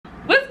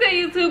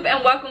Hey YouTube,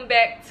 and welcome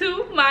back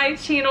to my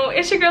channel.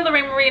 It's your girl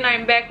Lorraine Marie, and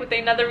I'm back with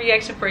another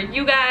reaction for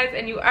you guys.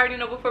 And you already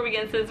know, before we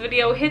get into this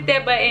video, hit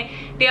that button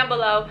down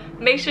below.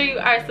 Make sure you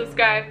are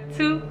subscribed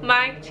to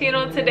my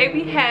channel. Today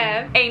we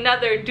have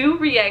another TheDooo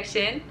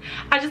reaction.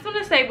 I just want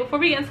to say, before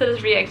we get into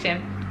this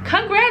reaction,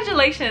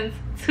 congratulations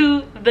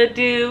to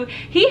TheDooo.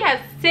 He has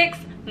 6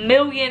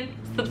 million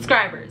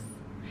subscribers.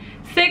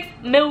 6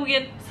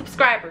 million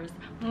subscribers.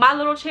 My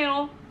little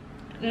channel,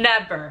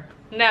 never.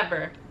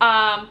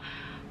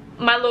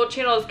 My little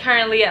channel is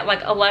currently at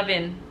like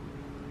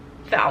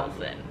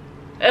 11,000.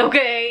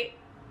 Okay,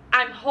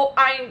 I'm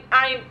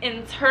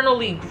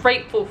internally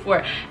grateful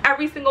for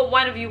every single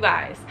one of you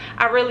guys.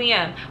 I really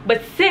am.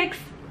 But 6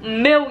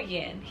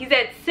 million. He's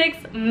at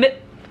 6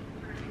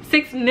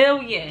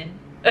 million.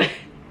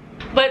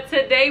 But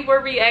today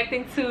we're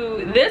reacting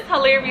to this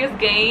hilarious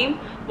game.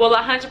 Will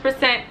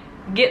 100%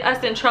 get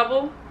us in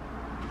trouble?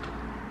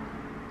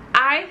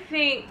 I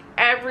think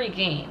every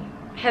game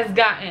has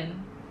gotten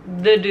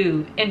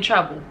TheDooo in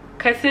trouble,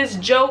 because his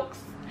jokes,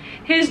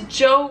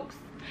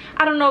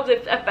 I don't know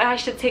if I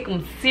should take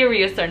them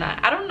serious or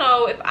not. I don't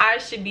know if I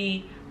should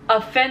be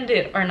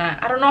offended or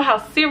not. I don't know how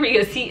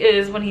serious he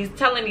is when he's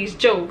telling these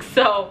jokes.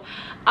 So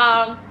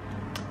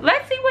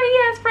let's see what he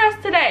has for us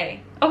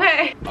today.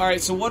 Okay, all right,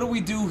 so what do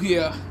we do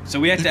here? So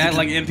we have to act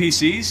like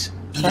NPCs?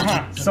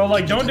 So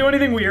like, don't do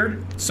anything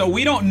weird. So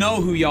we don't know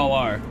who y'all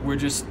are. We're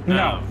just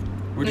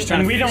we're just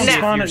trying to figure out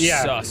if you're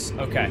sus.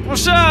 Okay.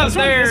 What's up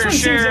there,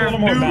 Sheriff?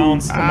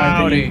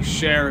 Howdy,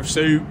 Sheriff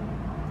Soup. I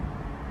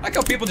like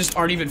how people just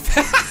aren't even. You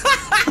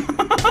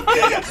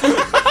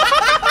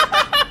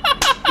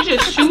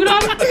just shoot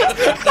him?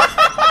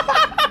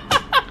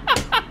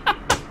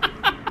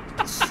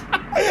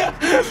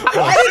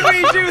 Why did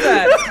we do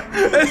that?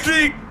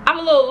 I'm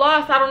a little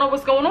lost. I don't know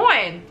what's going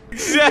on.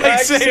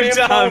 Exact same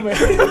time.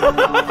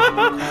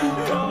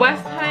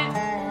 West Hunt.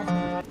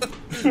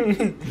 So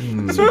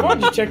why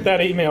don't you check that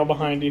email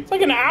behind you? It's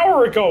like an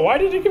hour ago. Why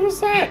did you give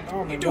us that?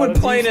 Oh my God,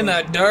 playing in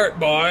that dirt,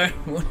 boy.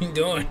 What are you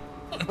doing?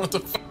 What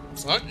the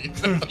fuck?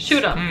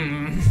 Shoot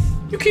him.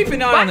 You keep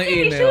an eye on the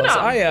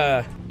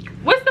emails.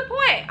 What's the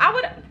point? I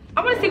want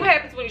to see what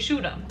happens when you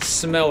shoot him.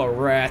 Smell a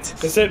rat.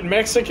 Is it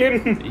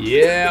Mexican?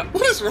 Yeah.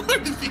 What is wrong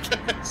with you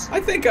guys?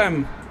 I think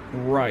I'm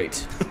right.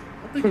 I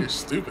think you're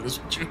stupid, is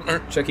what you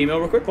are. Check email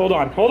real quick. Hold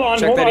on.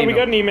 We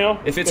got an email.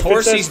 If it's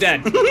horse, he's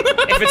dead.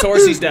 If it's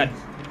horse, he's dead.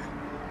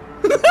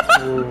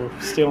 Ooh,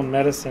 stealing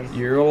medicine.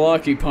 You're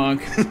lucky,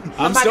 punk.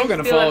 I'm still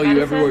gonna follow you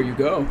everywhere you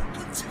go.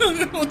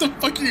 What the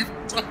fuck are you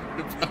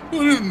talking about?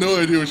 I have no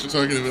idea what you're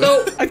talking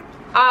about. So,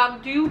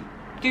 do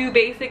you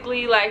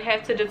basically like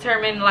have to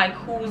determine like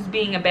who's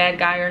being a bad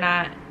guy or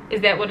not?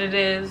 Is that what it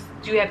is?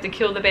 Do you have to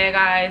kill the bad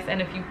guys?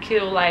 And if you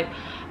kill like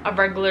a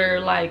regular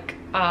like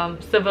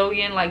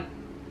civilian, like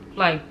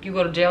you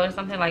go to jail or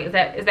something? Like is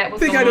that what's going on? I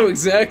think I know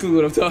exactly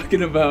what I'm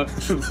talking about. I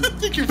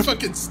think you're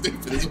fucking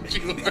stupid, is what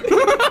you are.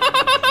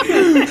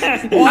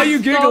 Why are you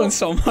giggling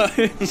so much?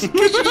 Because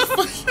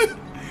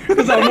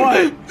I'm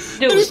what?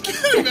 Dude. I just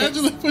can't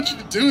imagine like, what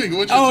you're doing.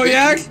 What you're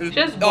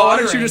Just why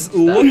don't you just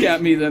look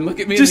at me then? Look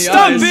at me in the eyes. Just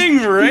stop being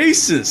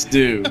racist,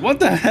 dude.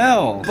 What the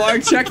hell?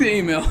 Clark, check the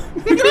email.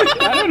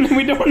 I don't know.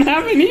 We don't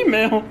have an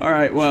email. All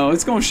right, well,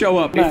 it's gonna show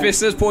up. If it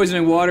says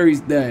poisoning water, he's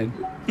dead.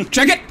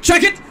 Check it!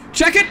 Check it!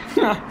 Check it!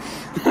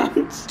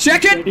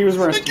 Check it! He was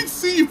I resting. can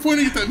see you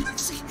pointing at that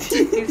Mexican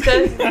dude. He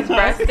says he's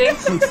resting.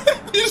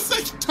 You're just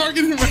like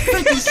targeting him right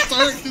from the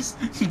start.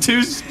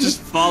 Dude's just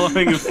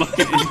following a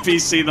fucking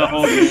NPC the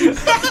whole game.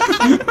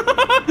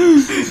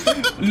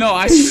 No,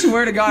 I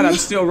swear to God, I'm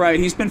still right.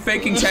 He's been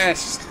faking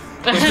tasks.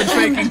 He's been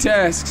faking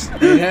tasks.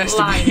 It has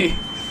to be.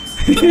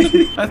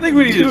 I think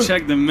we need to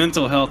check the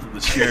mental health of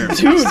the sheriff.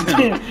 Dude.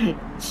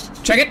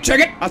 Check it, check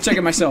it! I'll check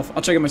it myself.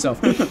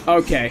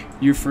 Okay,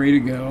 you're free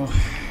to go.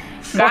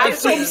 I'm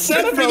so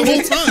upset For about the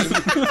it.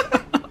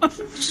 whole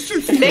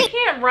time. They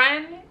can't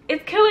run.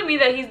 It's killing me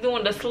that he's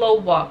doing the slow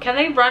walk. Can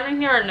they run in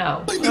here or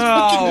no?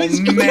 Oh,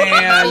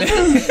 man.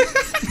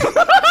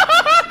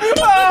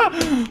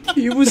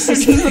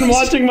 I've been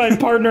watching my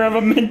partner have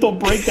a mental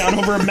breakdown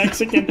over a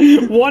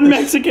Mexican. One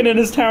Mexican in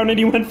his town and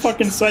he went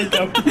fucking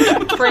psycho.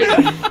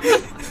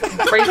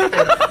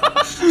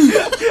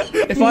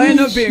 If I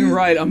end up being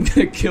right, I'm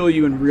gonna kill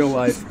you in real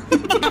life.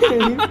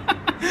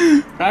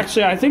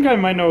 Actually, I think I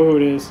might know who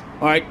it is.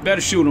 Alright,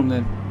 better shoot him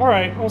then.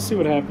 Alright, I'll see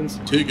what happens.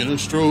 Taking a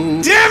stroll.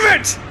 Damn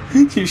it!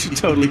 You should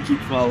totally keep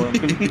following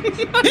him. You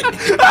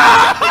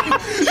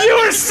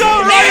were so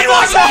right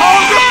about the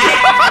whole game!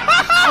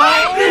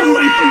 I knew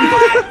it!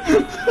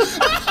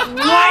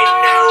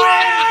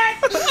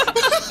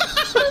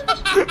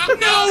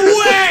 No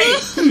way!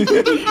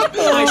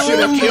 I should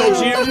have killed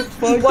you.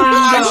 Wow.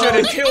 I should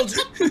have killed you.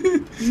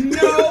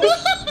 No!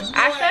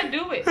 I said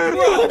do it.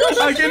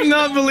 I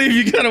cannot believe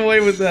you got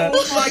away with that.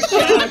 Oh my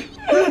God!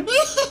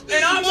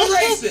 And I'm a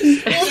racist!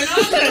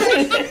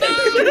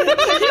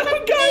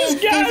 You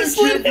guys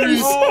gaslit him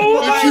so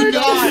Oh my hard.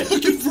 God!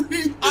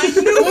 Fucking I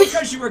knew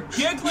because you were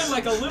giggling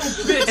like a little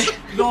bitch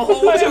the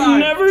whole time. I've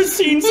never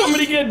seen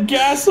somebody get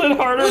gaslit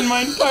harder in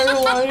my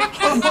entire life.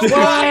 Oh my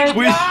God!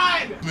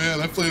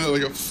 Man, I played it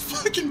like a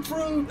fucking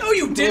pro. No,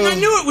 you didn't. I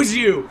knew it was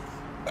you.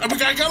 I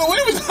got away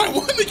with it. I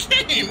won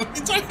the game. What are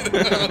you talking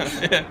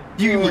about?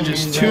 You were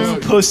just too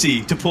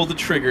pussy to pull the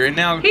trigger, and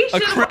now He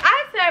should.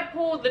 I said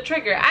pull the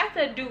trigger. I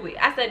said do it.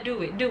 I said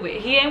do it. Do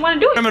it. He ain't want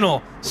to do it.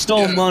 criminal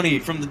stole money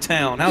from the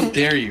town. How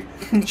dare you?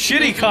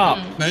 Shitty cop.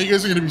 Now you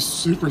guys are gonna be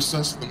super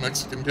sus with the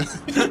Mexican guy.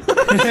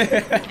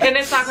 And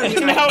it's not gonna be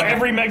Now right.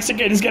 every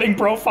Mexican is getting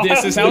profiled.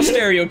 This is how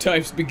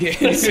stereotypes begin.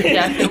 Yes,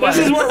 it was.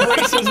 This is where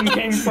racism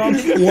came from.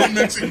 One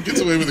Mexican gets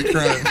away with a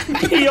crime.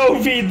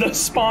 POV, the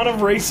spawn of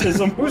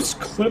racism. Who's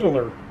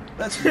Clittler?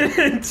 That's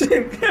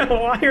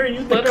Why are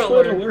you the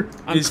Clittler.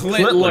 Clittler? I'm He's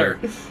Clittler.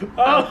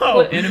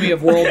 Oh, Enemy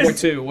of World War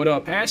II. What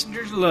up?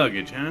 passenger's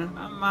luggage, huh?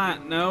 I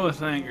might know a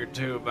thing or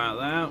two about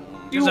that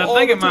one. You Because I all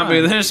think the it might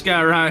be time. this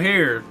guy right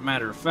here,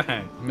 matter of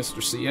fact.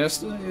 Mr.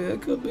 Siesta? Yeah,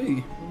 it could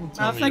be.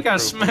 I think I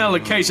smell a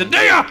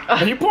quesadilla!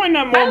 are you pointing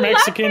at more I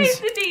Mexicans?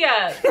 love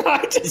quesadillas.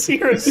 I just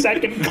hear a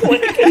second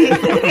click.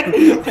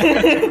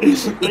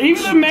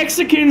 Leave the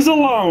Mexicans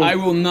alone. I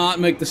will not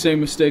make the same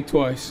mistake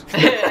twice.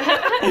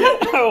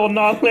 I will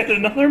not let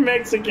another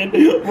Mexican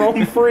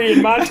roam free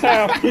in my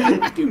town.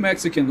 You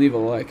Mexican, leave a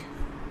like.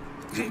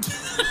 I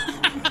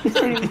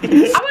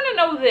want to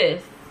know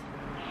this.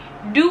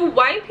 Do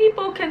white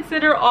people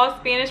consider all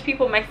Spanish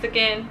people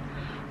Mexican?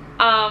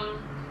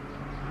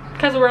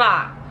 Because we're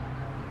not.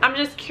 I'm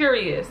just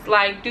curious.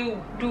 Like, do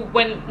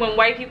when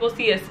white people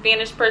see a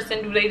Spanish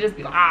person, do they just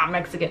be like, ah,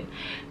 Mexican?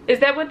 Is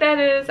that what that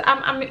is?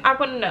 I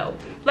want to know.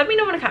 Let me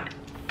know in the comments.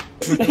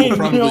 Ain't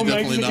Probably no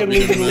definitely Mexican not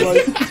leaving being alone.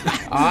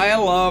 I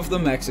love the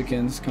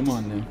Mexicans. Come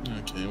on now.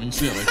 Okay, when you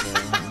say it like that,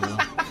 I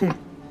don't know.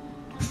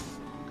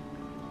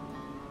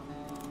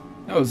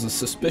 That was a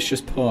suspicious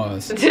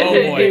pause. Oh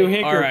Ew, boy.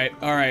 hicker.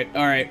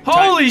 Alright.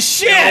 Holy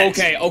shit!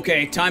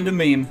 Okay, time to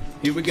meme.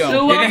 Here we go.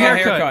 So, Get a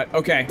haircut. haircut.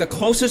 Okay. The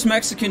closest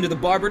Mexican to the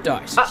barber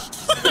dies.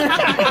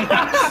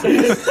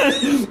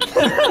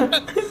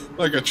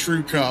 Like a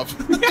true cop.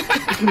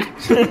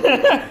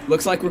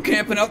 Looks like we're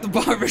camping out the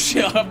barber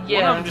shop. One of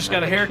Yeah. them just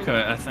got a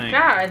haircut, I think.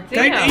 God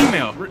Take the damn.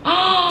 email.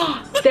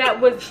 That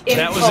was impulse.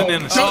 That was an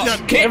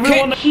innocent.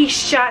 Everyone He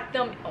shot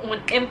them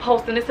on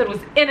impulse and it said it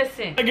was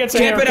innocent. that gets a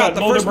Camp it haircut, out.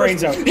 The blow the first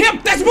brains out. Him!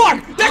 That's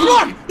Mark! That's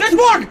Mark! That's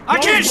Mark! I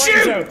Blow can't his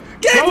brains shoot! out.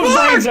 Get Blow his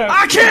Mark! brains out.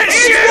 I can't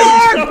It's shoot!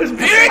 Mark! Blow his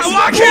brains It's out.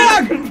 Mark!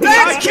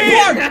 That's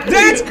Mark!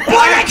 That's Mark!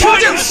 I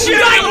couldn't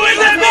shoot! I wouldn't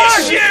let me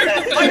shoot!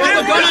 I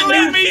held the gun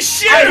on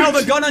you. I held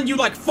the gun on you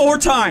like 4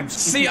 times.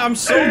 See, I'm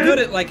so good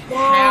at like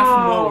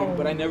half knowing,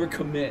 but I never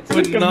commit.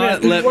 Would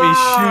not let me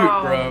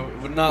shoot, bro.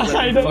 Would not let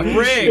I me don't. fucking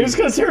Ring. shoot. It was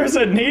because there was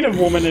a native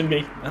woman in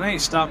me. That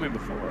ain't stopped me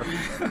before.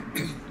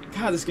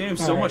 God, this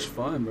game's so much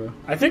fun, bro.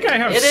 I think I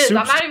have It is. I'm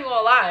soups not even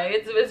gonna lie.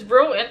 It's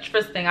real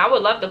interesting. I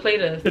would love to play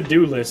this.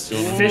 to-do list.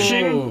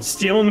 Fishing,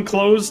 stealing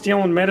clothes,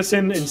 stealing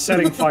medicine, and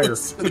setting fire.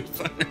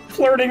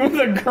 Flirting with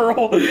a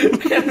girl,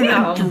 and then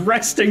No.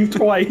 resting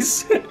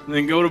twice.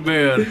 Then go to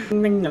bed. Oh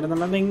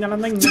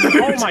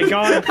my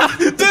god.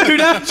 Dude,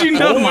 how did you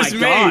know Oh it my was me?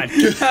 God.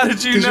 How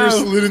did you Because you were know?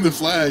 saluting the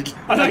flag.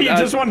 I thought you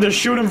just wanted to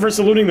shoot him for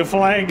saluting the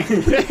flag.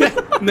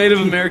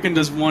 Native American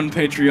does one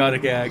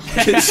patriotic act.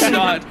 Gets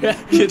shot by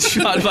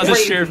the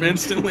sheriff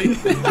instantly.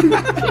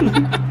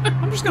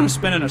 I'm just gonna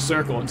spin in a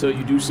circle until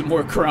you do some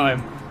more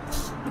crime.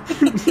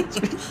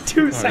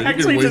 Dude's Alright, you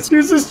actually can just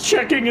just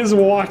checking his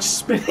watch,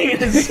 spinning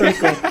in a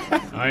circle.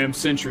 I am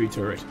sentry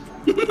turret.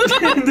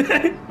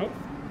 Oh,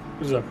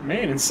 there's a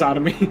man inside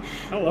of me.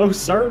 Hello,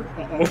 sir.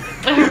 Uh-oh.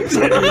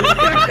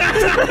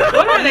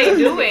 What are they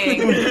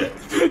doing?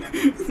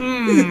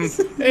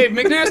 Hey,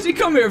 McNasty,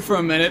 come here for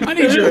a minute. I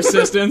need your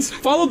assistance.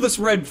 Follow this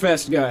red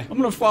vest guy. I'm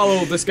gonna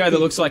follow this guy that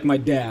looks like my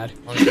dad.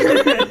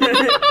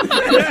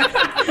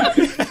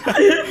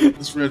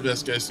 This red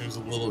vest guy seems a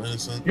little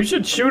innocent. You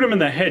should shoot him in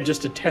the head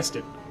just to test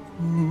it.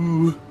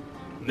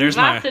 There's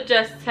my. Not to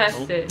just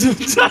test it.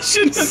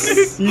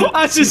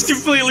 I just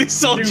completely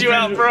sold you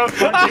out, bro.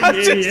 Fucking I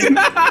idiot.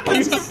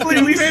 just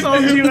completely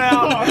sold you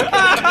out.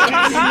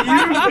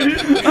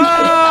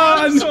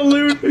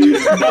 Salute.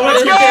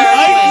 Let's go!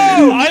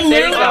 I There you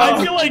literally, go.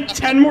 I feel like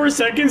 10 more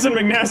seconds and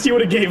McNasty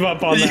would have gave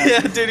up on that.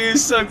 Yeah, dude, he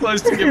was so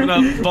close to giving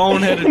up.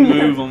 Boneheaded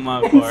move on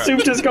my part.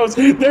 Soup just goes,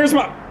 there's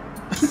my...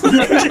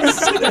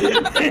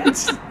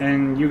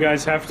 and you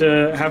guys have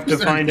to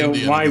find out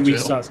Indian why in we jail.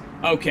 sus.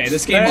 Okay,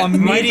 this game That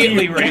might be-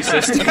 immediately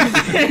racist.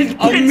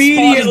 Immediately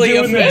Immediately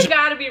It offensive.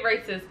 gotta be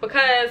racist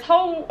because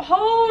hold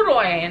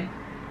on.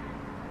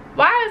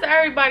 Why is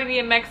everybody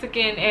being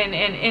Mexican and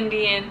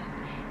Indian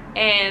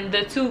and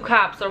the 2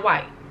 cops are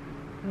white?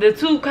 The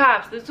 2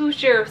 cops, the 2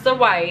 sheriffs are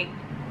white.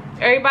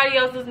 Everybody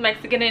else is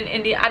Mexican and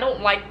Indian. I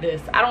don't like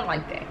this. I don't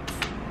like that.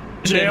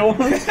 Jail.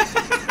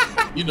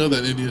 You know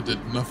that India did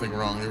nothing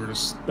wrong. They were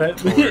just That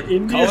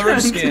colored. Color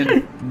of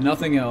skin,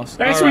 nothing else.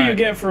 That's All what you right.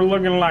 get for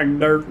looking like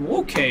dirt.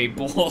 Okay,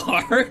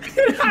 Blark.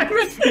 I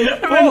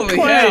meant Holy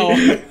clay. hell.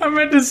 I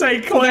meant to say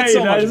clay. that's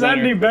so much Is that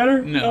better. any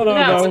better? No. No,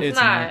 no. it's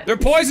not. They're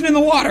poisoning the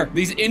water.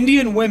 These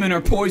Indian women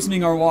are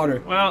poisoning our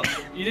water. Well,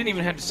 you didn't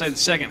even have to say the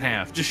second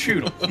half. Just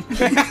shoot him.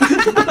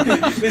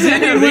 These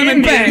Indian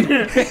women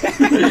bang.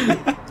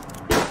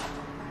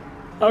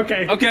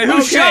 Okay. Okay,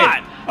 who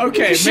shot?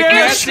 Okay, Sheriff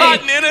McNasty.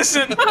 shot an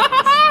innocent.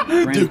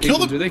 Random Dude, kill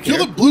people, do they the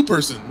care? blue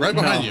person right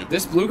behind you.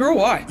 This blue girl?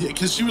 Why? Yeah,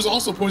 because she was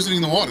also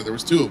poisoning the water. There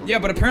was 2 of them. Yeah,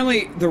 but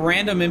apparently the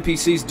random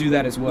NPCs do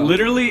that as well.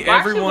 Literally Why is she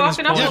everyone is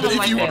walking up Yeah, on but them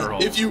if you like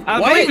that? if you I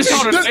What? believe it's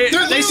called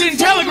They're they send literally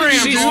telegrams. following you,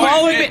 She's dude.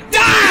 following me.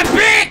 Die,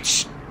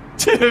 bitch!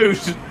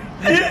 Dude.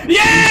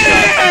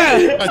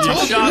 Yeah! I told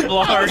you. Shot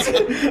Lars.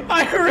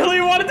 I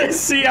really wanted to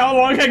see how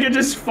long I could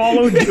just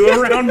follow you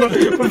around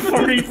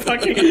before he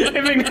fucking. If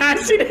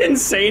McNasty didn't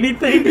say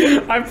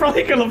anything, I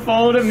probably could have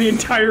followed him the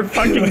entire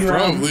fucking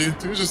round. Probably.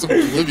 He was just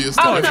oblivious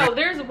to Oh it. no,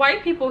 there's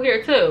white people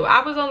here too.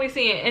 I was only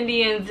seeing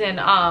Indians and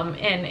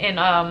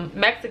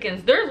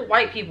Mexicans. There's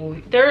white people.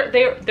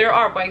 There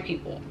are white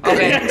people.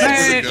 Okay.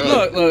 Man,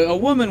 God. look, a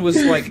woman was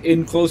like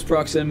in close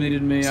proximity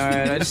to me. All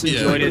right, I just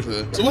enjoyed it.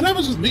 So what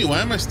happens with me? Why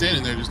am I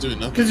standing there just doing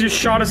nothing? Because you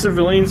shot a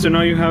civilian, so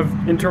now you have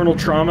internal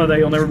trauma that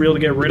you'll never be able to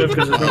get rid of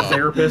because there's no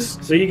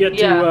therapist. So you get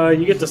to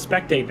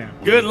spectate now.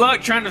 Good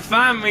luck trying to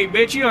find me,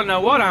 bitch. You don't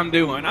know what I'm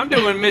doing. I'm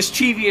doing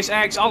mischievous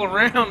acts all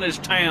around this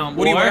town, boy.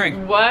 What are you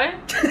wearing? What?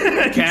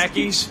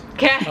 Khakis.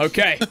 Cat.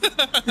 Okay.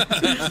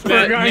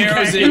 That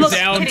narrows it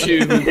down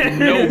to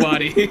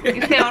nobody.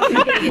 You sound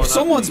hideous.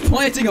 Someone's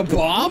planting a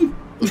bomb?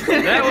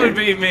 That would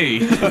be me.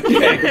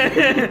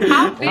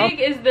 How big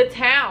is the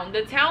town?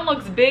 The town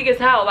looks big as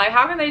hell. Like,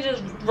 how can they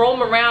just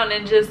roam around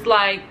and just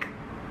like,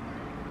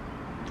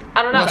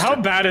 I don't know. How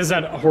bad is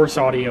that horse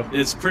audio?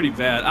 It's pretty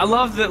bad. I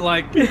love that,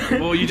 like,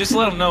 well, you just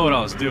let them know what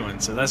I was doing,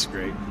 so that's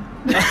great.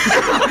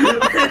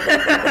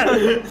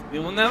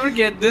 You will never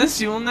get this.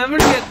 You will never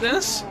get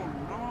this.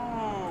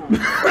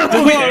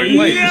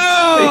 Wait.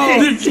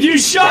 No! You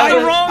shot the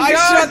wrong guy. I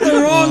shot the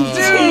wrong He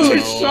dude!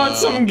 just shot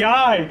some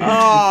guy.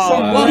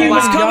 Oh, well, he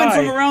was Wow. coming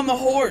from around the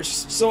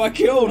horse, so I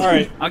killed him. All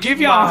right. I'll give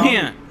y'all a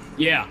hint.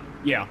 Yeah.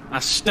 I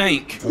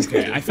stink.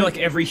 Okay, I feel like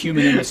every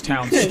human in this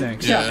town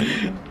stinks. Yeah.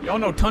 Y'all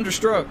know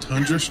Tunderstruck.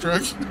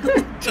 Thunderstruck?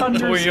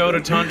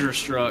 Toyota Tundra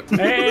struck.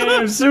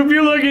 Hey, Soup,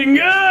 you looking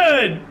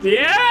good.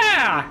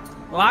 Yeah.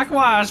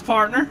 Likewise,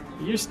 partner.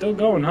 You're still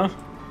going, huh?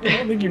 I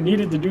don't think you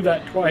needed to do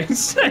that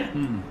twice.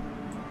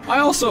 I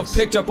also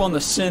picked up on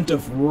the scent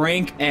of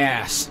rank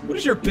ass. What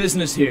is your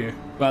business here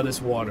by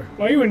this water?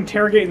 Why are you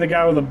interrogating the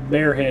guy with a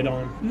bear head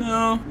on?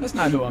 No, that's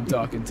not who I'm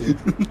talking to.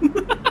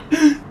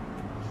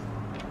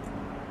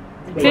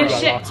 This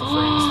shit.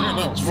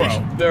 That was fresh.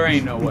 There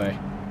ain't no way.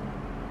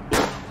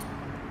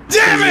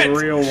 Damn The it!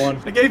 real one.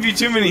 I gave you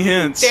too many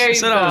hints. There I you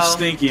said I was go.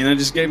 stinky, and I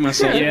just gave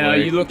myself Yeah,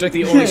 away. you looked like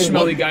the only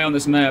smelly guy on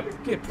this map.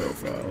 Get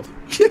profiled.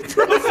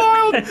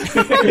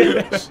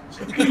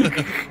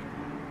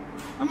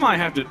 I might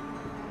have to.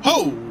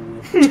 Ho!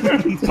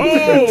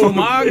 Oh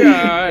my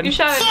god. You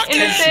shot an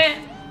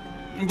innocent.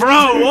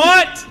 Bro,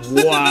 what?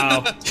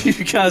 Wow. You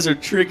guys are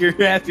trigger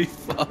happy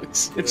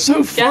fucks. It's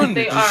so fun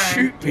they to are.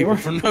 shoot people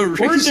for no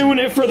reason. We're doing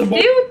it for the Do boy.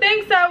 you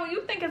think so?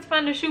 You think it's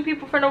fun to shoot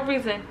people for no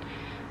reason?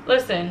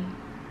 Listen,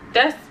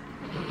 that's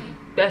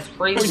What's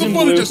crazy. the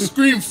fun to just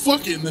scream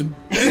fuck it and then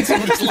end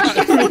someone's life?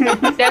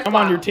 That's I'm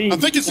on your wild. team. I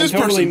think it's I'm this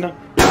person.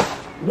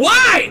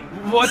 Why?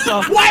 What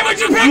the? Why would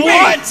you pick me?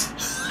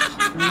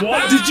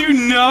 What? Did you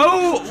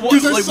know? What,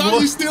 Because I like, saw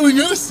what? you stealing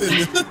medicine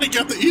and then I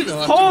got the email.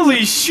 after.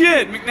 Holy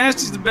shit!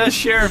 McNasty's the best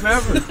sheriff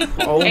ever.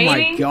 Oh my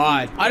Ain't he?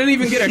 god. I didn't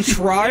even get a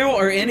trial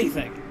or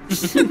anything.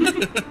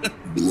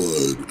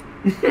 Blood.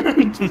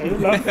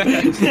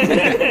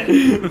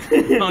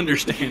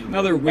 Understand.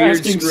 Another weird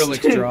Asking Skrillex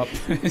Stan. drop.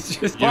 It's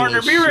just,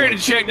 Partner, be ready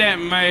to check that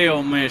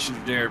mail message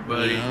there,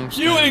 buddy. Yeah, I'm you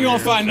standing ain't gonna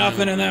here, find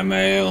nothing in that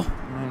mail.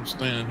 I'm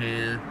standing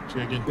here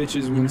checking.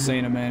 Bitches wouldn't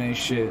saying a man ain't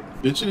shit.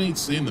 Bitchin' ain't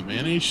seeing the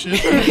mayonnaise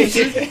shit.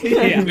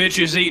 Yeah,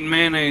 bitches eating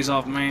mayonnaise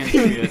off man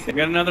shit. We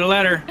got another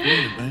letter.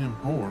 Feeding the damn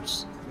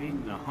horse.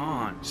 Feeding the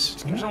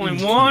haunts. There's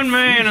only one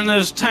man in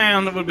this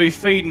town that would be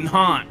feeding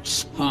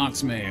haunts.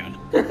 Haunts man.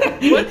 What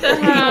the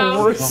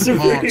hell? Worst The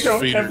Hawks superhero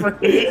feeder. ever.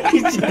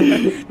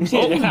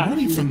 Oh, Yeah.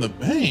 money from the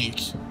bank.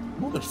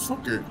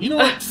 Motherfucker. You know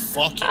what?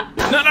 Fuck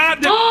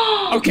it.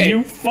 No. Okay, You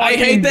I fucking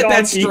hate that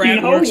donkey.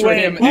 strat No works for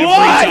way. him every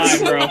What? time,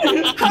 bro.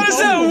 How does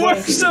that work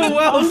so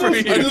well for I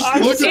you? just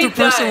looked at the It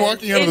person does.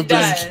 walking out of the It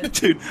bank. does.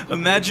 Dude,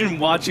 imagine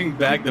watching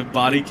back the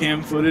body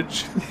cam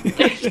footage. Fuck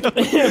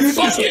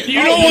it.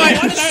 You know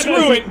what?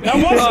 Screw it.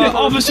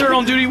 Officer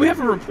on duty, we have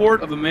a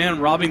report of a man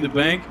robbing the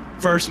bank.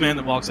 First man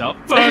that walks out.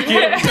 Fuck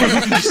it.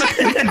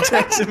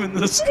 Attacks him in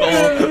the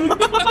skull.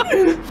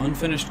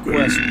 Unfinished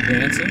quest,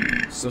 dancing.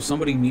 So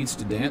somebody needs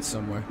to dance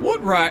somewhere.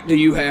 What right do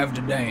you have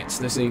to dance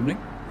this evening?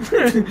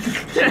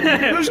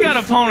 Who's got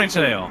a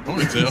ponytail?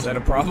 Is Ponytail. that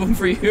a problem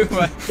for you?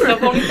 The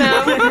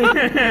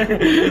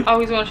ponytail? Oh,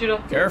 he's gonna shoot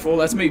him. Careful,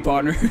 that's me,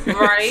 partner.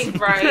 Right.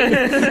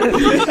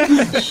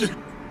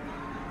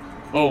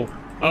 Oh,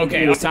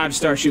 okay, it's time to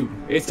start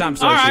shooting. It's time to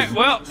start Alright, shooting.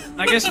 well,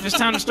 I guess if it's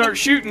time to start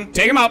shooting.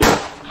 Take him out.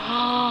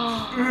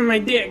 My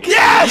dick.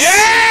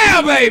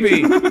 Yeah, baby!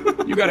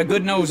 You got a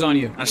good nose on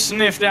you. I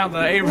sniffed out the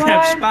Arab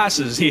What?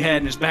 spices he had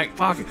in his back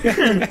pocket.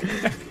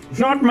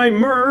 Not my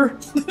myrrh.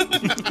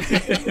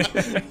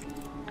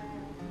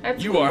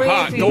 That's You are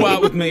hot. Go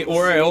out with me,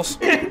 or else.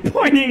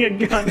 Pointing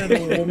a gun at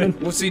a woman.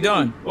 What's he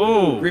done?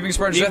 Oh, Grieving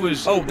Spartan he Death?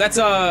 was. Oh, that's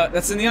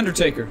in the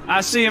Undertaker.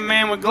 I see a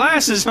man with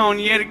glasses on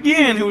yet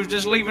again who was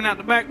just leaving out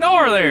the back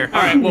door there.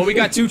 All right. Well, we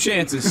got 2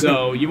 chances.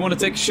 So you want to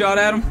take a shot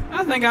at him?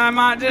 I think I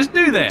might just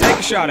do that. Take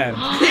a shot at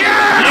him.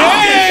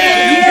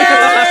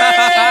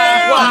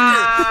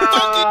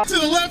 Fuck it, to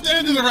the left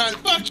and to the right.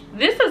 Fuck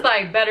This is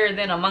like better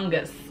than Among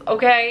Us,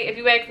 okay? If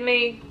you ask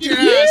me. your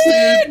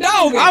ass, dude.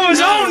 No, I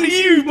was on to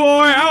you, boy.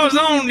 I was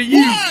on to you.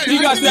 Why?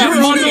 You got I that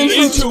think monkey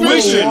you're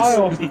intuition.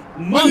 Wild.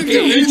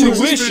 Monkey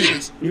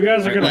intuition. You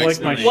guys are gonna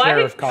like my What?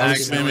 sheriff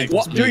costume.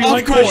 What? Do you Of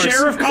like my course.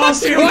 sheriff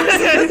costume?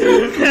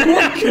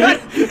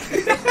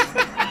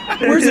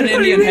 Where's an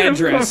Indian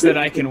headdress that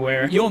I can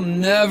wear? You'll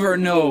never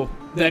know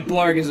that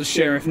Blarg is a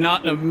sheriff,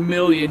 not in a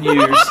million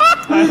years.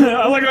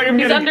 I look like I'm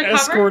He's getting undercover?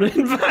 escorted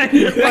by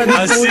the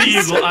I see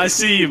police. you. I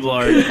see you,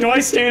 Blarg. Do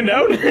I stand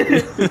out?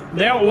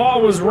 The outlaw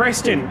was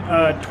resting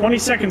 20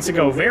 seconds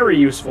ago. Very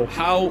useful.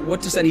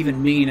 What does that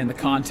even mean in the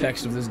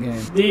context of this game?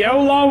 The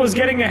outlaw was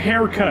getting a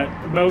haircut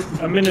about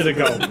a minute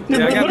ago.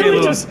 Yeah, I gotta be a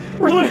little-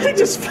 We're literally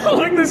just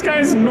following this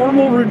guy's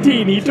normal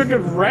routine. He took a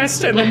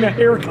rest and then a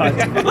haircut.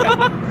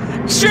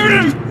 Shoot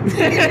him!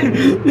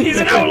 He's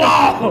an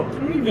outlaw! I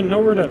don't even know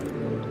where to...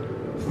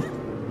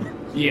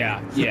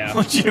 Yeah.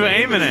 What you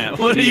aiming at?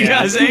 What are you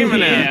guys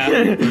aiming at?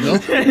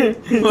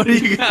 What are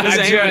you guys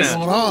I aiming just- What's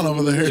going on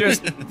over there?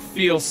 Just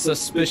feel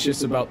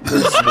suspicious about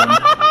this one.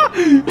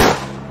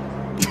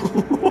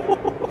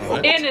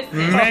 Innocent.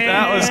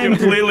 That was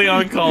completely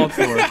uncalled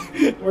for.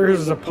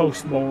 Where's the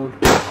post board?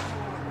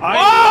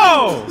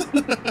 Oh!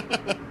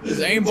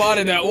 Just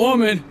aimbotted that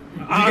woman.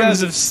 You guys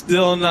have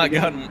still not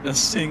gotten a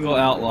single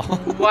outlaw.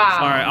 Wow.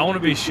 All right, I want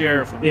to be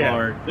sheriff of Yeah.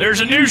 Blarg.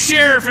 There's a new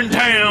sheriff in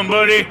town,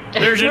 buddy.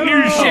 There's a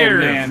new Oh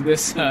sheriff. man,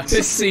 this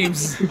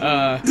seems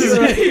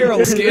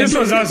hero skin. This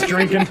was us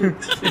drinking.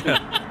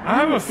 I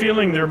have a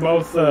feeling they're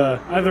both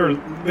either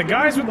the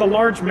guys with the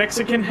large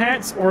Mexican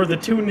hats or the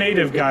 2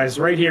 native guys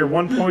right here.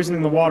 One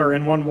poisoning the water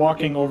and one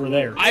walking over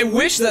there. I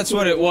wish that's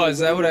what it was.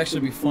 That would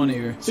actually be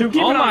funnier. So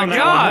keep Oh an my eye on that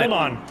God.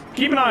 one. Hold on.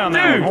 Keep an eye on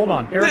that one. Hold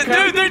on. Dude,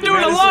 Haircut. they're doing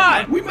a Medicine.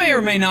 lot. We may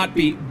or may not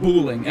be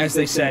booling, as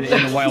they said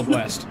in the Wild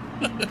West.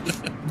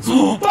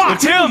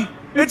 It's him.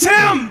 It's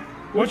him.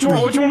 Which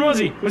one was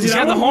he? Was he He's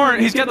that got the one? horn.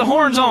 He's got the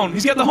horns on.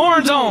 He's got the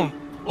horns on.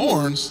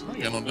 Horns? I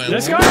ain't got no damn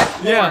This horns.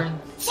 guy? Yeah.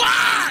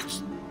 Fuck!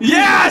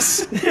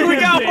 Yes. We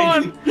got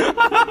one.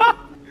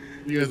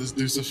 You guys just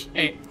do such.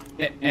 Hey.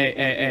 I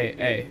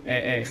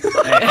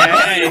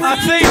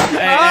think.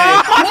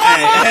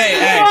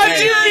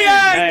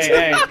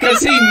 Hey,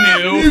 because he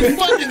knew. You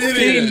fucking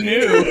idiot! He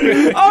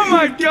knew. Oh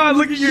my God!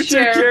 Look at your 2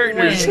 Sheriff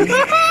characters. wins.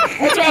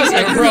 That's why I was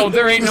like, bro,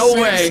 there ain't no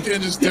Same way.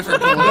 Skin, just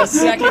different The colors.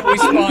 second we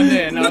spawned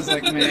in, I was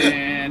like,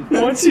 man.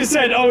 Once you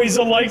said, "Oh, he's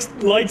a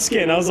light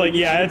skin," I was like,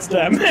 "Yeah, it's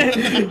them."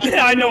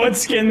 Yeah, I know what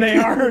skin they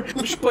are.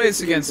 We should play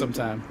this again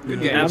sometime.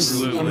 Good game.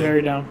 Absolutely. I'm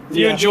very down. If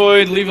you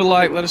enjoyed, leave a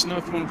like. Let us know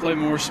if you want to play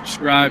more.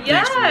 Subscribe.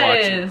 Thanks for watching.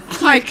 Yes.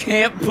 I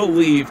can't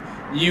believe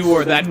you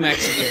are that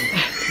Mexican.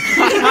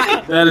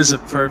 That is a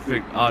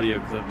perfect audio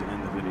clip to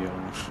end the video.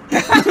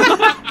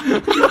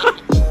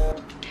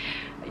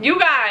 You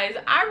guys,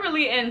 I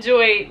really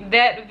enjoyed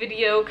that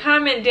video.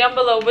 Comment down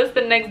below what's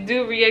the next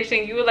do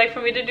reaction you would like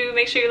for me to do.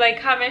 Make sure you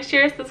like, comment,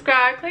 share,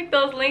 subscribe. Click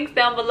those links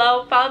down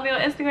below. Follow me on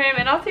Instagram,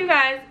 and I'll see you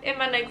guys in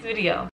my next video.